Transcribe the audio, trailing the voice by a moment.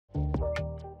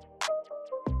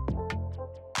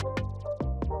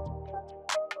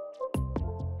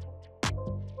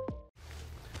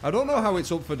I don't know how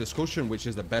it's up for discussion which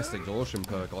is the best exhaustion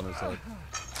perk, honestly.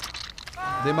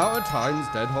 The amount of times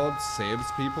Dead Horde saves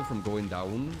people from going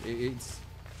down, it's...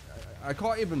 I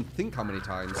can't even think how many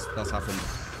times that's happened.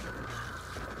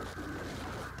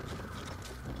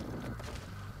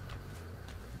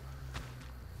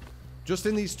 Just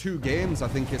in these 2 games, I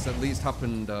think it's at least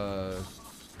happened...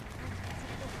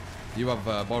 You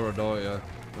have borrowed, don't you?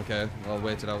 Okay, I'll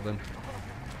wait it out then.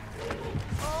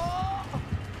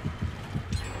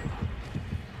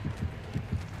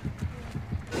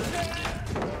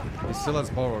 He still has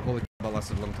borrowed. Holy crap, that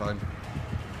lasted a long time.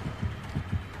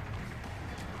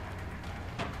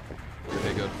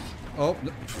 Okay, good. Oh,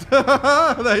 no.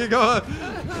 There you go.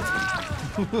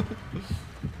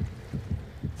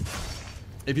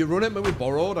 If you run at me with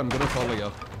borrowed, I'm gonna follow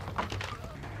you.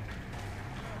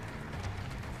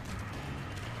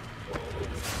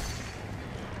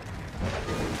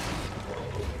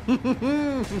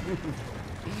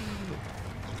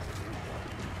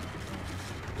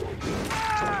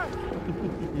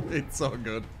 It's so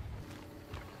good.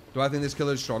 Do I think this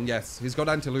killer is strong? Yes. He's got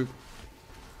anti-loop.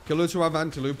 Killers who have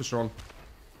anti-loop are strong.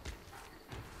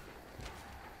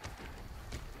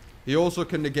 He also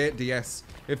can negate DS.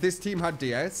 If this team had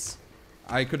DS,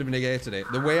 I could have negated it.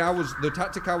 The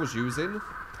tactic I was using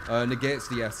negates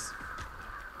DS.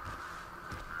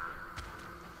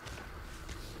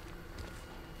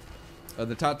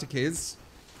 The tactic is,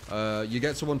 you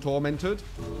get someone tormented,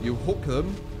 you hook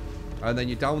them, and then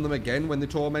you down them again when they're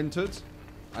tormented,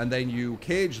 and then you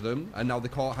cage them, and now they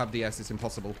can't have DS. It's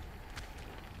impossible.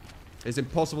 It's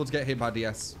impossible to get hit by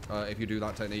DS if you do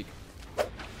that technique.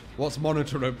 What's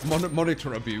monitor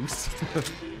abuse?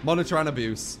 Monitor and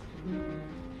abuse.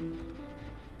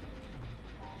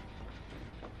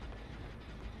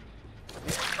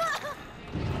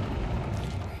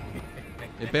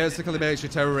 It basically makes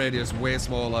your terror radius way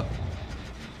smaller.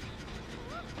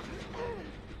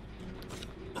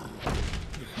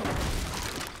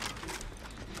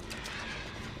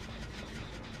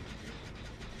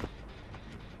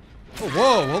 Oh,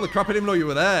 whoa, holy crap, I didn't know you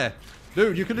were there.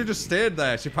 Dude, you could have just stayed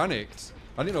there. She panicked.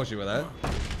 I didn't know she were there.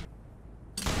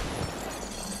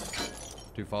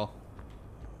 Too far.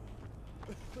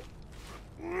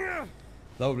 That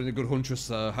would have been a good Huntress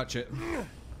hatchet.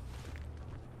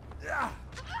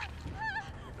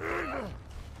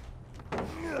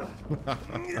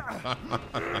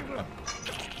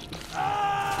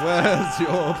 Where's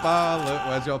your pilot?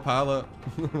 Where's your pilot?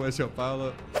 Where's your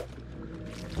pilot?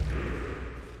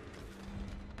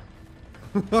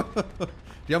 Do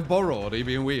you have borrowed? Are you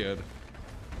being weird?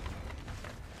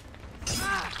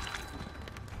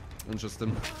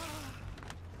 Interesting.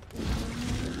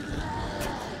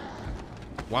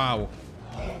 Wow.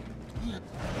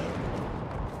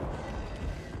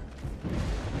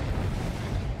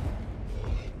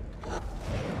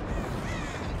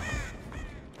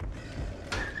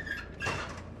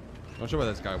 Not sure where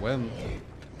this guy went.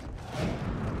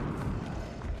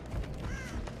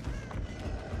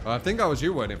 I think that was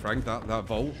you, weren't it, Frank? That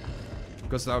vault?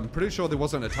 Because I'm pretty sure there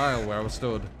wasn't a tile where I was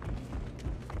stood.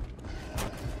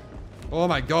 Oh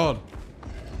my god.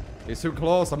 It's too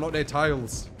close. I'm not near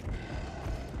tiles.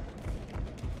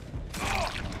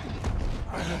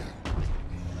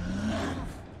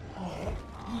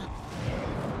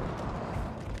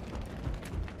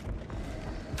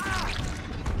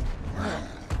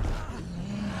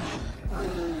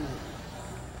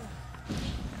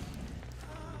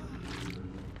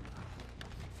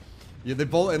 Yeah, they're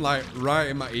bolting like right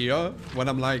in my ear when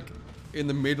I'm like in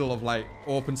the middle of like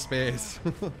open space.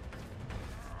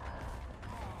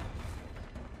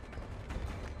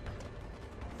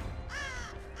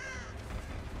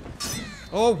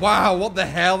 Oh wow, what the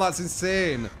hell? That's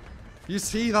insane. You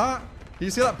see that? You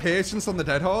see that patience on the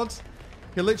Dead Horde?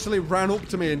 He literally ran up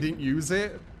to me and didn't use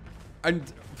it. And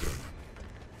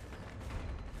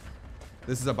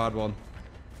this is a bad one.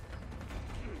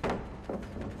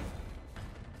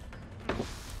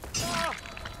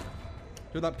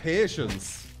 Dude, that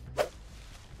patience.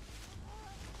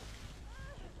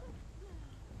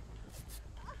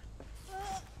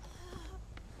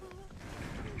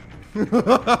 Where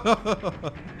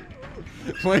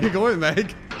are you going,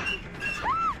 Meg?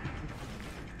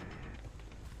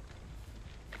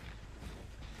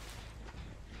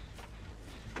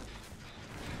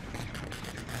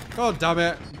 God damn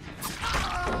it.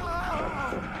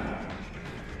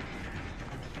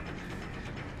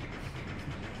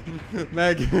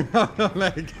 Meg,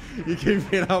 Meg, you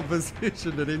keep being out of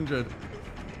position and injured.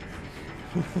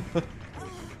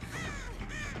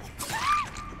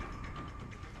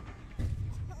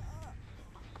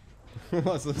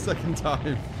 That's the second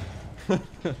time.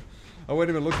 I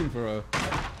wasn't even looking for her.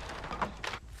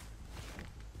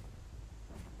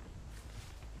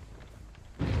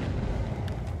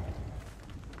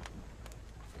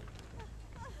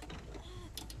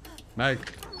 Meg.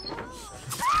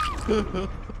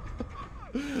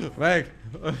 Meg.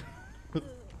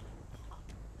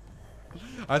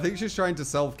 I think she's trying to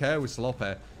self-care with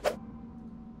Sloppy.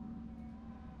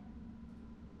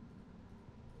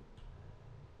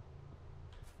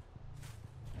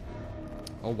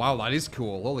 Oh wow, that is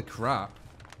cool. Holy crap.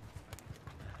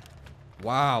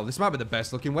 Wow, this might be the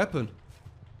best looking weapon.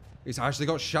 It's actually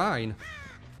got shine.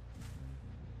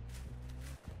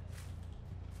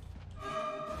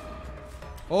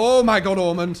 Oh my god,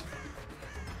 Ormond.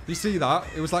 You see that?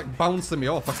 It was like bouncing me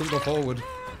off. I couldn't go forward.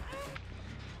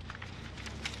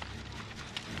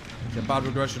 Get bad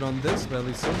regression on this,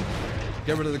 barely some.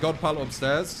 Get rid of the god pallet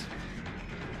upstairs.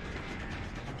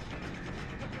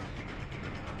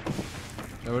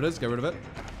 There it is, get rid of it.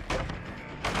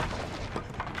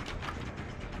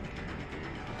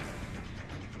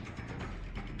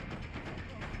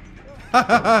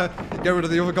 Get rid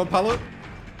of the other god pallet.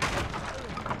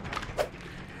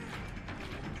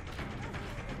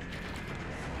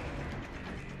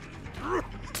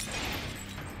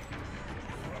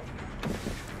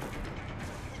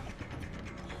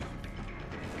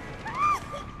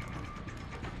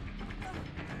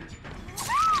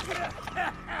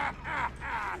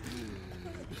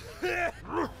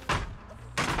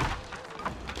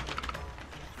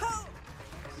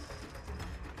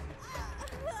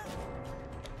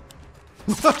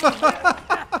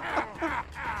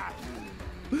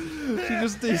 She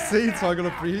just DC'd, so I got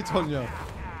a free hit on you.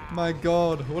 My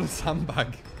god, what a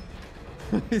sandbag.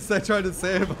 He's there trying to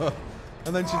save her,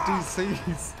 and then she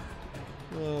DC's.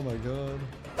 Oh my god.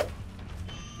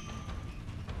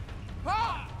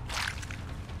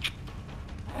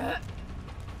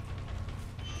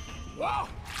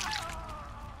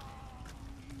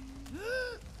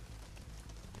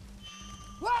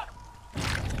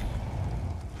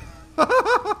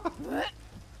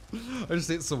 I just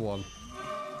hit someone.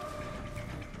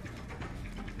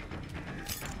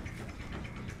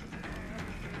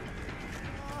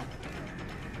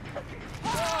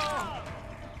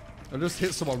 I just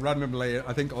hit someone randomly,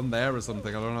 I think on there or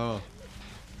something, I don't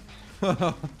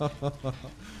know.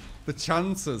 The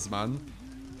chances, man.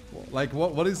 Like,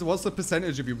 what's the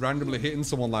percentage of you randomly hitting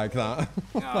someone like that?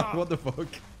 Like, what the fuck?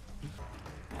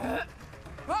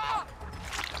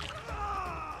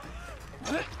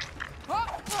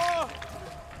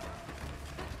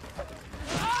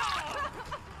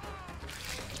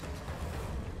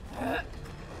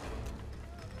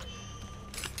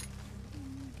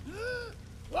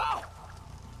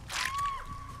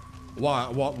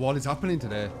 What is happening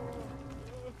today?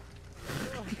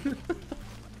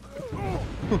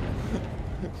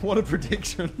 What a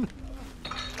prediction.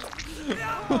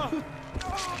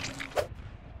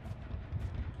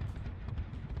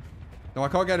 No, I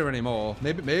can't get her anymore.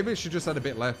 Maybe she just had a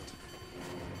bit left.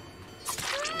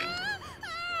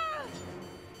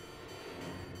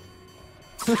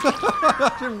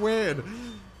 That's weird.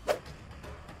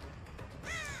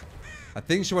 I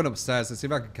think she went upstairs. Let's see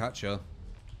if I can catch her.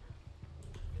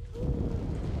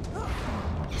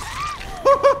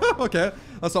 Okay,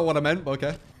 that's not what I meant, but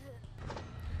okay.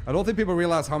 I don't think people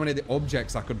realize how many of the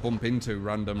objects I could bump into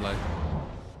randomly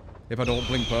if I don't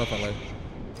blink perfectly.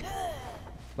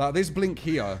 Like this blink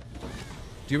here.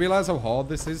 Do you realize how hard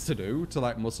this is to do? To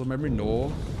like muscle memory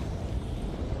know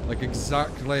like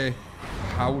exactly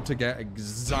how to get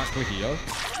exactly here.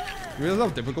 You realize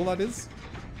how difficult that is?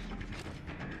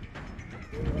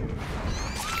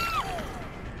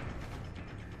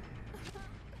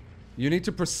 You need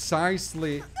to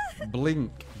precisely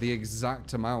blink the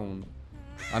exact amount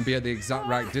and be at the exact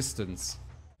right distance.